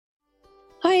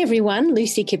Hi everyone,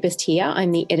 Lucy Kippist here.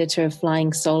 I'm the editor of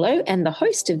Flying Solo and the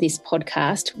host of this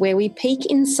podcast where we peek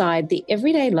inside the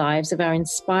everyday lives of our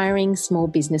inspiring small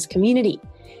business community.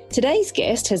 Today's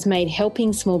guest has made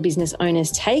helping small business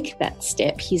owners take that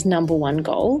step his number one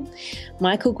goal.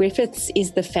 Michael Griffiths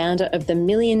is the founder of the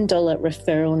Million Dollar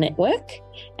Referral Network,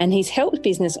 and he's helped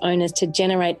business owners to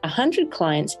generate 100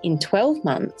 clients in 12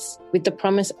 months with the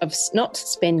promise of not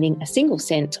spending a single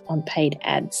cent on paid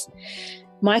ads.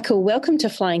 Michael, welcome to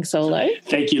Flying Solo.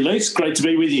 Thank you, Luce. Great to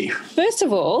be with you. First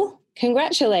of all,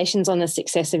 congratulations on the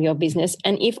success of your business.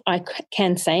 And if I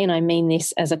can say, and I mean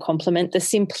this as a compliment, the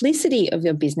simplicity of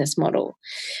your business model.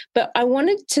 But I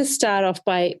wanted to start off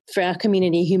for our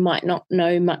community who might not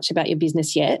know much about your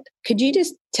business yet, could you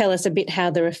just tell us a bit how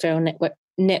the referral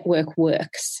network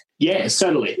works? Yeah,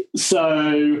 certainly.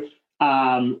 So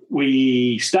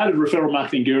we started Referral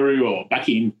Marketing Guru back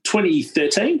in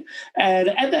 2013, and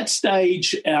at that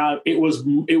stage, it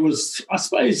was, I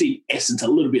suppose, in essence, a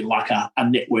little bit like a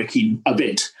networking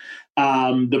event.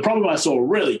 The problem I saw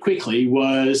really quickly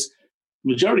was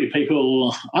the majority of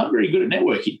people aren't very good at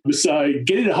networking. So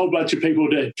getting a whole bunch of people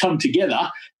to come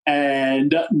together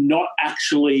and not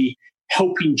actually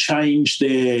helping change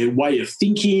their way of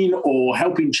thinking or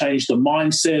helping change the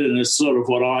mindset. And it's sort of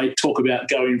what I talk about,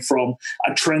 going from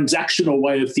a transactional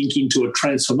way of thinking to a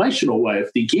transformational way of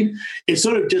thinking. It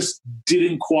sort of just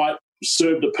didn't quite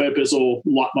serve the purpose or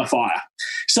light my fire.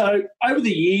 So over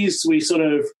the years, we sort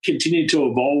of continued to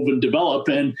evolve and develop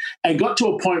and got to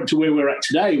a point to where we're at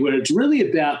today, where it's really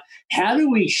about how do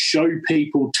we show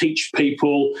people, teach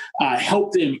people,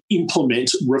 help them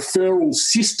implement referral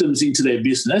systems into their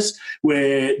business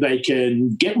where they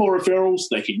can get more referrals,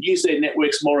 they can use their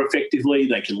networks more effectively,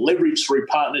 they can leverage through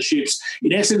partnerships,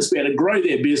 in essence, be able to grow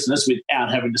their business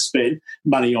without having to spend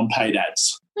money on paid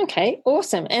ads. Okay,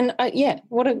 awesome. And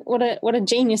what a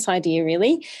genius idea,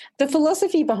 really. The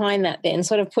philosophy behind that then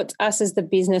sort of puts us as the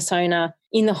business owner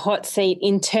in the hot seat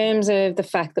in terms of the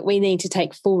fact that we need to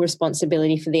take full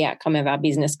responsibility for the outcome of our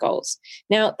business goals.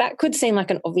 Now, that could seem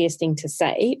like an obvious thing to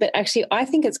say, but actually I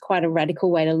think it's quite a radical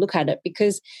way to look at it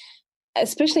because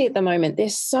especially at the moment,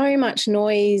 there's so much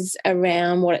noise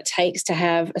around what it takes to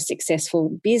have a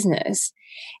successful business.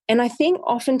 And I think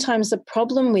oftentimes the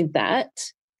problem with that,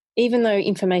 even though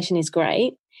information is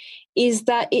great, is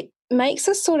that it makes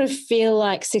us sort of feel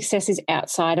like success is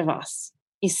outside of us,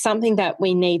 is something that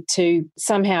we need to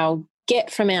somehow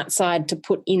get from outside to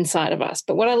put inside of us.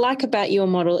 But what I like about your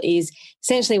model is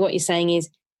essentially what you're saying is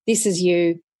this is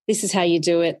you, this is how you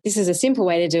do it, this is a simple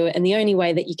way to do it, and the only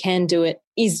way that you can do it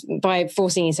is by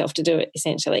forcing yourself to do it,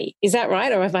 essentially. Is that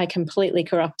right, or have I completely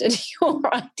corrupted your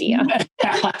idea?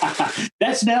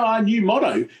 That's now our new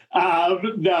motto.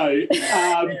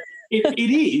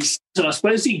 It is. So I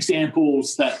suppose the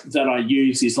examples that I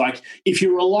use is like if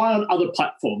you rely on other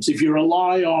platforms, if you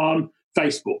rely on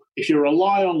Facebook, if you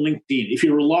rely on LinkedIn, if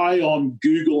you rely on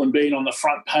Google and being on the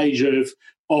front page of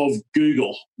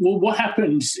Google, well, what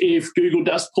happens if Google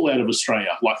does pull out of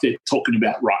Australia like they're talking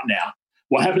about right now?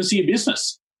 What happens to your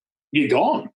business? You're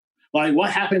gone. Like,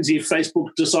 what happens if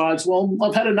Facebook decides, well,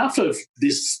 I've had enough of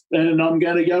this and I'm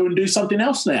going to go and do something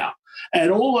else now?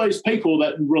 And all those people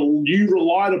that you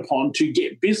relied upon to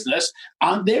get business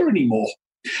aren't there anymore.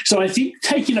 So I think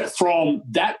taking it from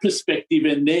that perspective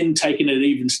and then taking it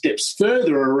even steps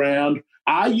further around,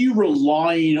 are you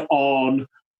relying on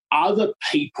other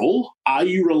people? Are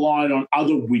you relying on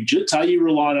other widgets? Are you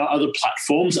relying on other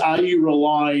platforms? Are you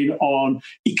relying on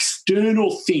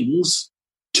external things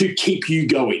to keep you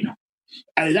going?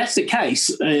 And if that's the case,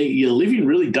 you're living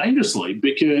really dangerously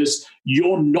because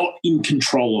you're not in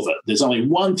control of it. There's only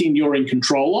one thing you're in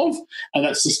control of, and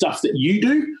that's the stuff that you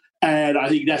do. And I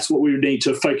think that's what we need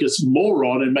to focus more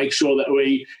on and make sure that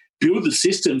we build the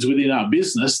systems within our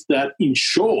business that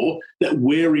ensure that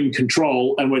we're in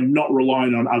control and we're not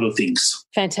relying on other things.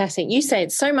 Fantastic. You say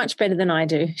it so much better than I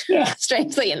do,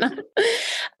 strangely enough.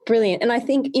 Brilliant. And I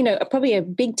think, probably a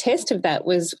big test of that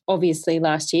was obviously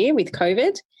last year with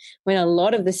COVID, when a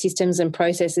lot of the systems and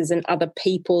processes and other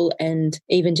people and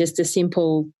even just a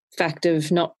simple fact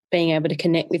of not being able to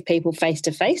connect with people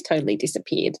face-to-face totally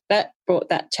disappeared. That brought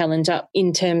that challenge up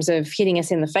in terms of hitting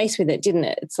us in the face with it, didn't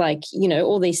it? It's like,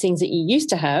 all these things that you used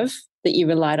to have that you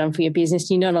relied on for your business,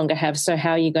 you no longer have. So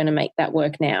how are you going to make that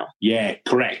work now? Yeah,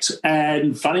 correct.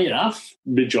 And funny enough,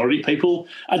 majority of people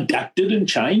adapted and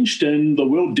changed and the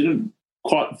world didn't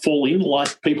quite fall in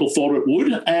like people thought it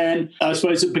would. And I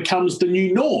suppose it becomes the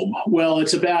new norm. Well,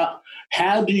 it's about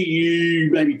how do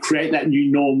you maybe create that new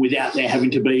norm without there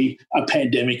having to be a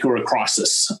pandemic or a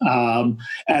crisis? And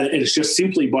it's just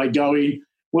simply by going,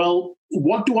 well,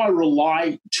 what do I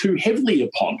rely too heavily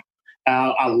upon?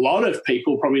 A lot of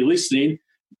people probably listening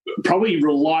probably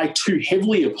rely too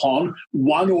heavily upon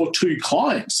one or two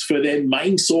clients for their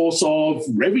main source of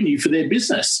revenue for their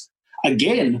business.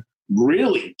 Again,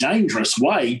 really dangerous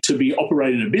way to be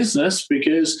operating a business,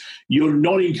 because you're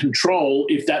not in control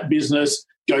if that business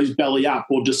goes belly up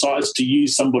or decides to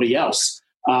use somebody else.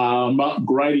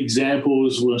 Great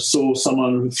examples, I saw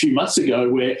someone a few months ago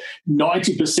where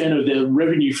 90% of their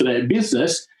revenue for their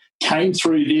business came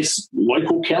through this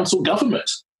local council government.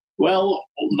 Well,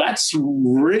 that's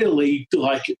really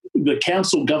like the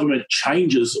council government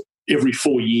changes every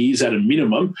 4 years at a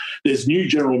minimum. There's new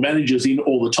general managers in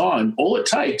all the time. All it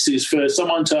takes is for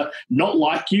someone to not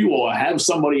like you or have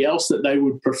somebody else that they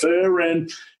would prefer,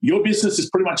 and your business is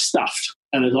pretty much stuffed.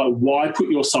 And it's like, why put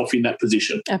yourself in that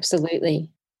position? Absolutely.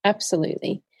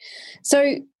 Absolutely.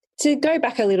 So to go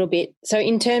back a little bit, so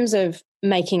in terms of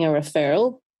making a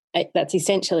referral, that's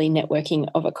essentially networking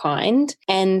of a kind.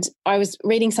 And I was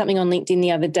reading something on LinkedIn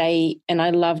the other day and I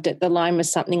loved it. The line was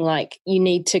something like, you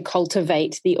need to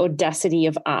cultivate the audacity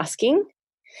of asking.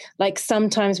 Like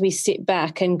sometimes we sit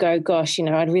back and go, gosh,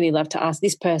 I'd really love to ask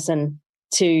this person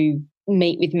to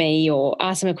meet with me or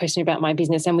ask them a question about my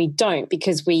business, and we don't,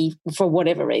 because we, for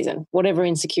whatever reason, whatever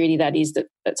insecurity that is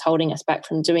that's holding us back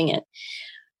from doing it.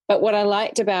 But what I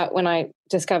liked about when I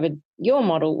discovered your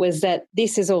model was that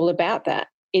this is all about that.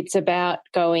 It's about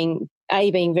being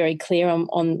very clear on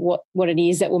what it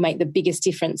is that will make the biggest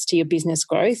difference to your business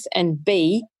growth, and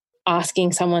B,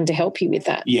 asking someone to help you with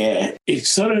that. Yeah, it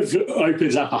sort of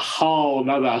opens up a whole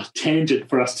another tangent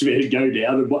for us to be able to go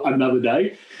down another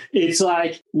day. It's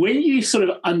like when you sort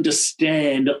of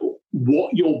understand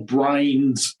what your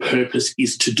brain's purpose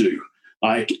is to do.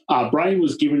 Like our brain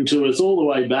was given to us all the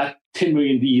way back 10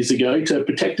 million years ago to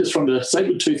protect us from the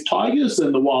saber-toothed tigers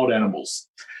and the wild animals.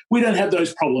 We don't have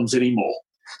those problems anymore.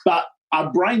 But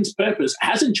our brain's purpose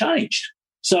hasn't changed.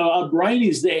 So our brain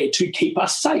is there to keep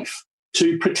us safe,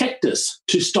 to protect us,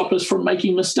 to stop us from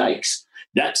making mistakes.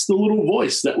 That's the little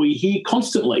voice that we hear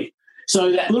constantly.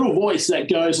 So that little voice that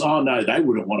goes, oh, no, they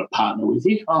wouldn't want to partner with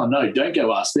you. Oh, no, don't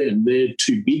go ask them. They're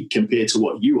too big compared to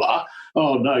what you are.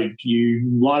 Oh, no, they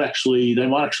might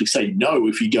actually say no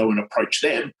if you go and approach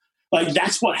them. Like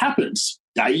that's what happens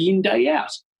day in, day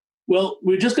out. Well,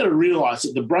 we've just got to realise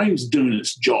that the brain's doing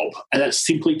its job, and that's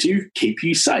simply to keep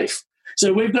you safe.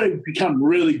 So we've got to become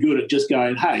really good at just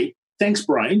going, hey, thanks,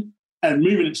 brain, and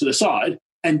moving it to the side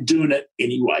and doing it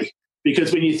anyway.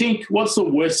 Because when you think, what's the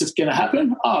worst that's going to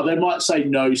happen? Oh, they might say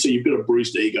no, so you've got a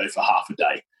bruised ego for half a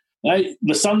day. Right?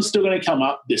 The sun's still going to come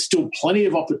up. There's still plenty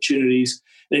of opportunities.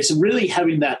 It's really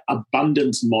having that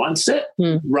abundance mindset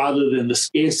rather than the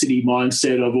scarcity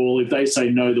mindset of, if they say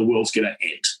no, the world's going to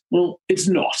end. Well, it's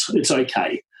not. It's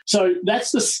okay. So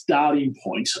that's the starting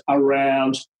point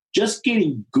around just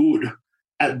getting good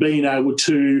at being able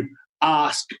to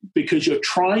ask, because you're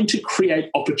trying to create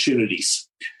opportunities.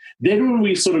 Then when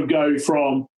we sort of go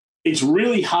from, it's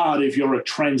really hard if you're a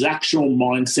transactional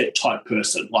mindset type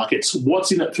person. Like it's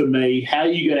what's in it for me? How are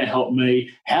you going to help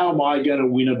me? How am I going to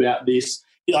win about this?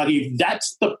 Like if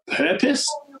that's the purpose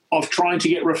of trying to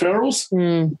get referrals,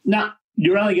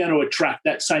 you're only going to attract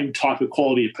that same type of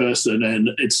quality of person, and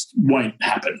it won't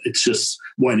happen. It just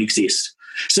won't exist.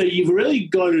 So you've really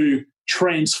got to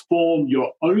transform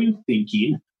your own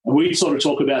thinking. And we sort of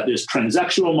talk about this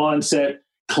transactional mindset,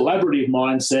 collaborative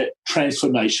mindset,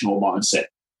 transformational mindset.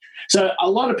 So a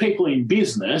lot of people in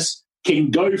business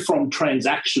can go from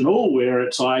transactional, where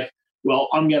it's like, well,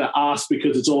 I'm going to ask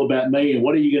because it's all about me, and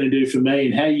what are you going to do for me,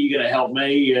 and how are you going to help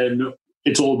me, and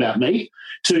it's all about me,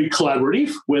 to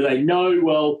collaborative, where they know,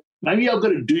 well, maybe I've got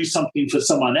to do something for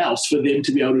someone else for them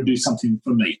to be able to do something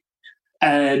for me.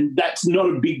 And that's not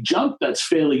a big jump. That's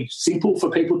fairly simple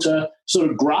for people to sort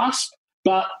of grasp.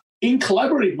 But in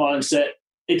collaborative mindset,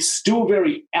 it's still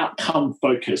very outcome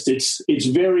focused. It's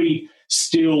very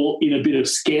still in a bit of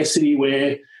scarcity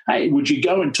where, hey, would you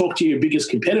go and talk to your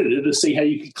biggest competitor to see how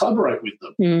you can collaborate with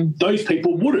them? Those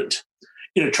people wouldn't.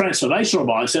 In a transformational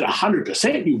mindset,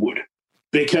 100% you would,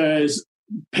 because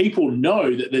people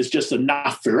know that there's just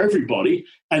enough for everybody,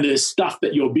 and there's stuff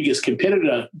that your biggest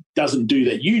competitor doesn't do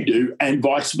that you do, and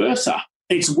vice versa.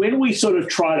 It's when we sort of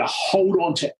try to hold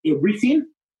on to everything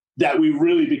that we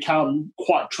really become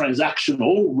quite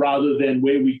transactional rather than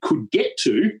where we could get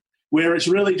to, where it's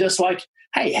really just like,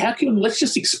 hey, let's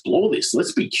just explore this.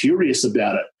 Let's be curious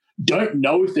about it. Don't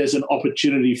know if there's an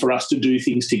opportunity for us to do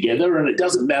things together, and it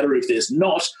doesn't matter if there's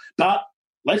not, but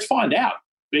let's find out,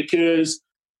 because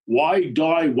why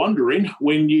die wondering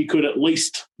when you could at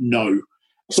least know?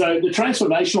 So the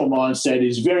transformational mindset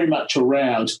is very much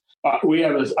around, we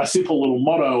have a simple little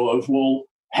motto of, well,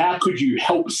 how could you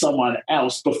help someone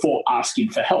else before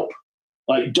asking for help?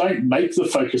 Like, don't make the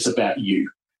focus about you.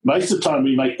 Most of the time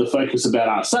we make the focus about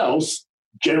ourselves,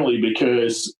 generally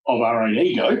because of our own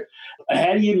ego.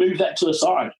 How do you move that to the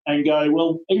side and go,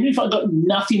 well, even if I got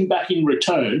nothing back in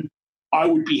return, I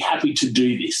would be happy to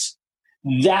do this.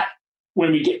 That,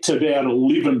 when we get to be able to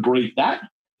live and breathe that,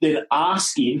 then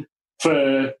asking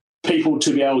for people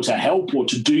to be able to help or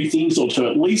to do things or to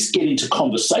at least get into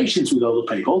conversations with other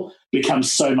people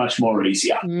becomes so much more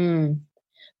easier.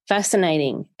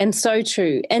 Fascinating and so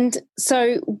true. And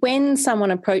so when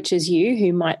someone approaches you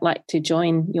who might like to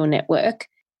join your network,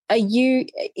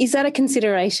 is that a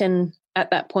consideration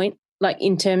at that point? Like,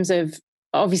 in terms of,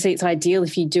 obviously it's ideal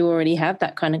if you do already have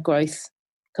that kind of growth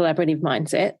collaborative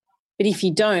mindset, but if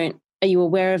you don't, are you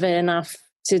aware of it enough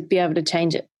to be able to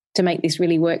change it to make this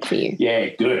really work for you? Yeah,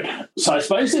 good. So I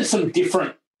suppose there's some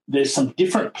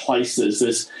different places.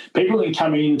 There's people who can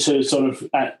come into sort of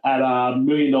at our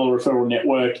Million Dollar Referral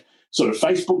Network sort of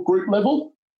Facebook group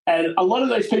level, and a lot of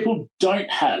those people don't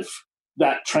have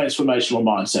that transformational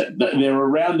mindset. They're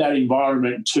around that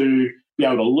environment to be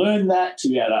able to learn that, to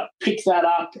be able to pick that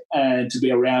up, and to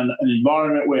be around an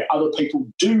environment where other people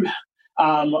do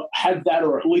have that,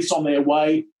 or at least on their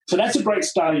way. So that's a great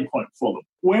starting point for them.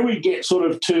 When we get sort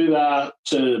of to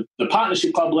the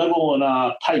partnership club level and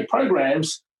our paid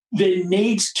programs, there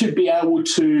needs to be able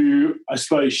to, I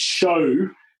suppose, show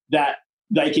that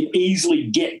they can easily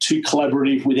get to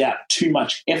collaborative without too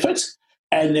much effort.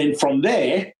 And then from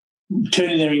there,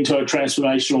 turning them into a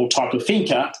transformational type of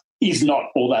thinker is not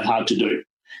all that hard to do.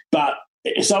 But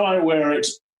someone where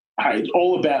it's, hey, it's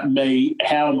all about me,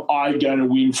 how am I going to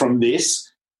win from this?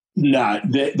 No,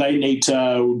 they need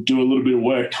to do a little bit of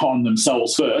work on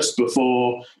themselves first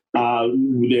before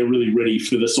they're really ready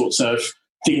for the sorts of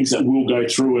things that we'll go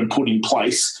through and put in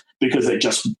place, because it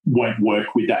just won't work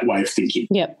with that way of thinking.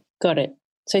 Yep, got it.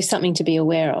 So something to be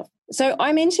aware of. So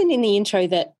I mentioned in the intro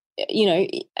that, you know,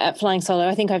 at Flying Solo,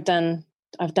 I think I've done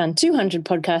 200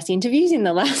 podcast interviews in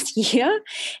the last year,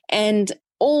 and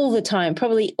all the time,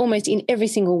 probably almost in every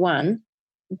single one,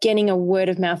 getting a word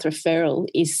of mouth referral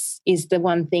is the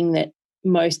one thing that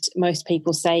most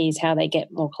people say is how they get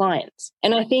more clients.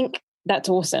 And I think that's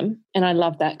awesome. And I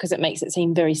love that because it makes it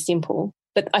seem very simple.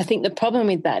 But I think the problem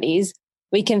with that is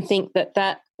we can think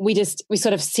that we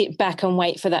sort of sit back and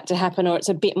wait for that to happen, or it's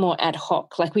a bit more ad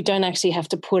hoc. Like, we don't actually have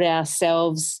to put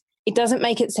ourselves, it doesn't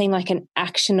make it seem like an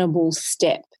actionable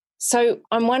step. So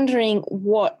I'm wondering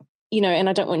what, you know, and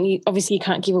I don't want you, obviously you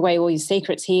can't give away all your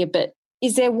secrets here, but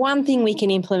is there one thing we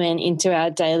can implement into our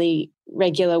daily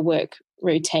regular work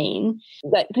routine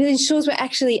that ensures we're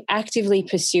actually actively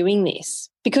pursuing this?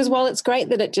 Because while it's great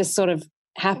that it just sort of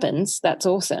happens, that's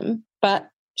awesome, but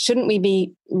shouldn't we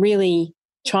be really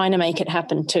trying to make it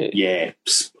happen too? Yeah,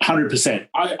 100%.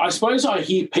 I suppose I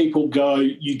hear people go,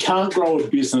 you can't grow a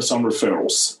business on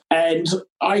referrals. And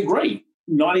I agree.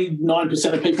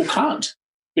 99% of people can't,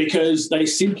 because they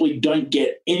simply don't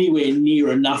get anywhere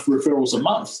near enough referrals a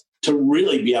month to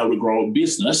really be able to grow a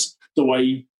business the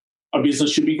way a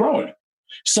business should be growing.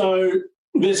 So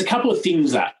there's a couple of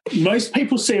things that most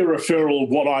people see a referral,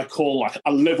 what I call like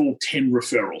a level 10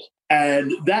 referral.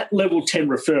 And that level 10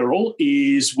 referral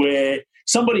is where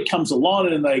somebody comes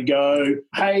along and they go,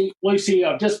 hey, Lucy,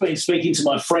 I've just been speaking to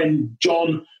my friend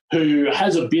John, who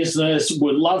has a business,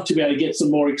 would love to be able to get some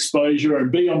more exposure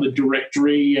and be on the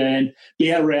directory and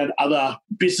be around other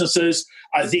businesses.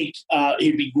 I think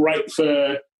he'd be great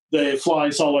for the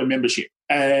Flying Solo membership.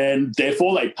 And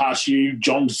therefore they pass you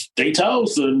John's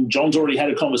details, and John's already had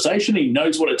a conversation. He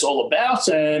knows what it's all about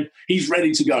and he's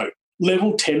ready to go.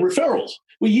 Level 10 referrals.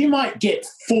 Well, you might get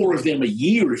 4 of them a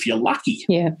year if you're lucky.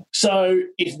 Yeah. So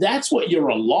if that's what you're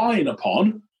relying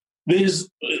upon, there's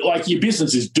like your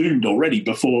business is doomed already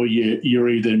before you're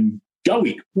even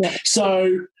going. Yeah.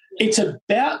 So it's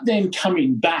about then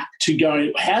coming back to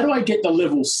going, how do I get the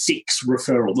level 6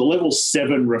 referral, the level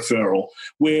 7 referral,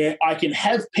 where I can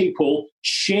have people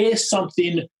share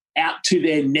something out to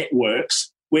their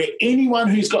networks where anyone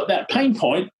who's got that pain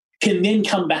point can then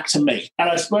come back to me. And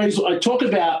I suppose I talk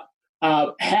about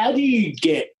how do you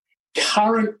get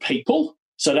current people.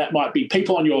 So that might be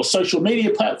people on your social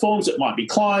media platforms. It might be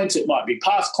clients. It might be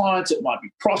past clients. It might be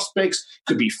prospects. It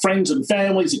could be friends and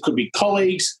families. It could be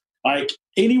colleagues. Like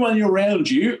anyone around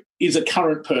you is a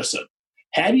current person.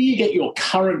 How do you get your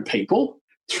current people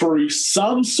through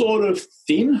some sort of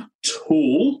thin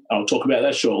tool, I'll talk about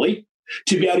that shortly,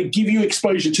 to be able to give you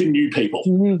exposure to new people?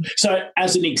 Mm-hmm. So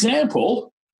as an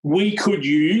example, we could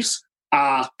use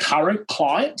our current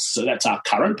clients, so that's our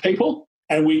current people,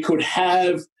 and we could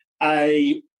have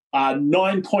a a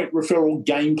 9-point referral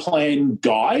game plan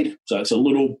guide. So it's a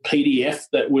little PDF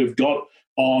that we've got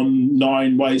on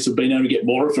 9 ways of being able to get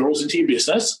more referrals into your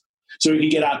business. So we can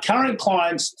get our current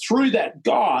clients through that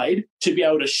guide to be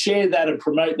able to share that and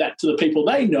promote that to the people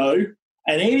they know.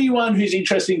 And anyone who's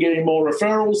interested in getting more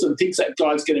referrals and thinks that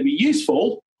guide's going to be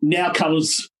useful now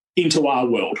comes into our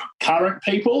world. Current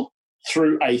people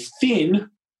through a thin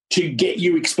to get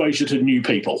you exposure to new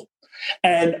people.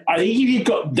 And I think if you've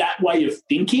got that way of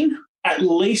thinking, at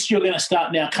least you're going to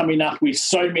start now coming up with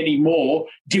so many more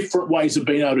different ways of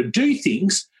being able to do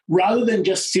things, rather than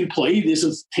just simply,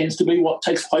 tends to be what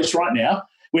takes place right now,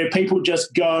 where people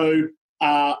just go,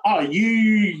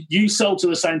 you sell to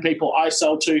the same people I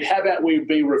sell to. How about we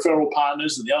be referral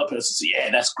partners? And the other person says, yeah,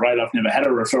 that's great. I've never had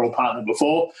a referral partner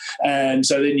before. And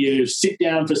so then you sit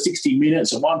down for 60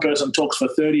 minutes and one person talks for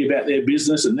 30 about their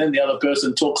business and then the other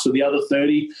person talks for the other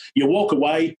 30. You walk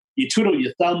away, you twiddle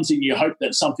your thumbs and you hope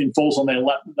that something falls on their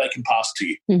lap that they can pass to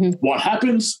you. Mm-hmm. What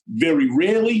happens? Very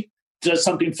rarely does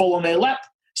something fall on their lap.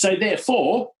 So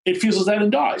therefore, it fizzles out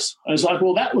and dies. And it's like,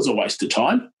 well, that was a waste of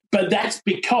time. But that's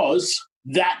because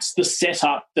that's the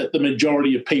setup that the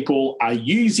majority of people are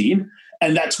using,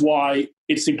 and that's why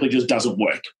it simply just doesn't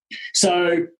work.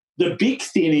 So the big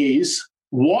thing is,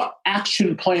 what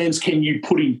action plans can you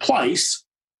put in place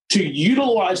to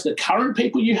utilize the current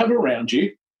people you have around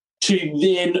you to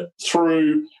then,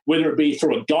 through whether it be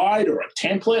through a guide or a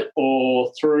template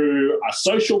or through a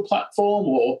social platform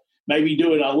or maybe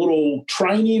doing a little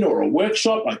training or a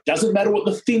workshop, like doesn't matter what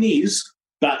the thing is,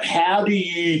 but how do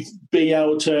you be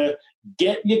able to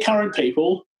get your current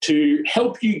people to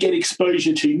help you get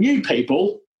exposure to new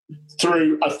people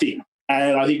through a thing?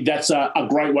 And I think that's a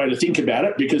great way to think about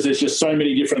it, because there's just so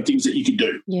many different things that you can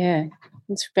do. Yeah,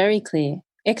 it's very clear.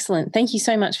 Excellent. Thank you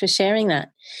so much for sharing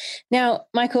that. Now,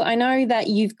 Michael, I know that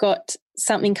you've got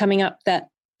something coming up that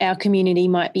our community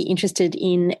might be interested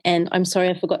in, and I'm sorry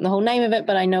I've forgotten the whole name of it,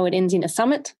 but I know it ends in a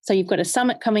summit. So you've got a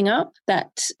summit coming up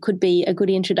that could be a good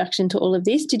introduction to all of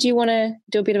this. Did you want to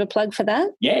do a bit of a plug for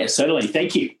that? Yeah, certainly.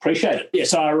 Thank you. Appreciate it. Yeah,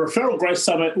 so our Referral Growth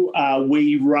Summit,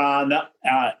 we run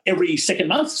every second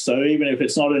month. So even if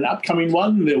it's not an upcoming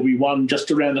one, there'll be one just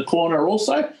around the corner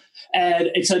also. And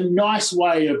it's a nice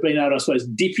way of being able to, I suppose,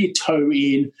 dip your toe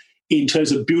in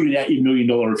terms of building out your $1 million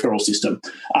referral system.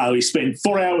 We spend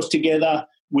 4 hours together.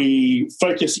 We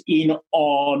focus in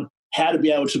on how to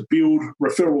be able to build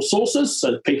referral sources,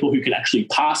 so people who can actually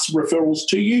pass referrals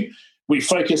to you. We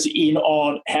focus in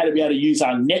on how to be able to use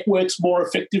our networks more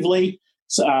effectively,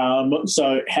 so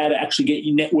how to actually get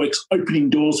your networks opening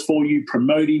doors for you,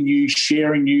 promoting you,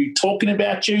 sharing you, talking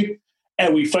about you.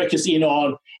 And we focus in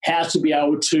on how to be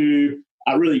able to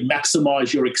really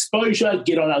maximize your exposure,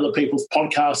 get on other people's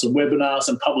podcasts and webinars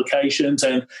and publications,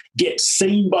 and get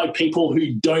seen by people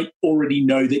who don't already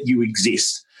know that you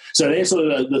exist. So there's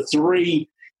sort of the 3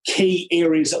 key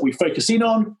areas that we focus in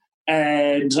on,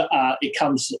 and it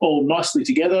comes all nicely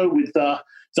together with the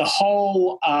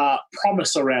whole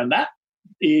promise around that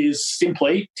is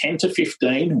simply 10 to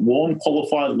 15 warm,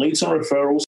 qualified leads and referrals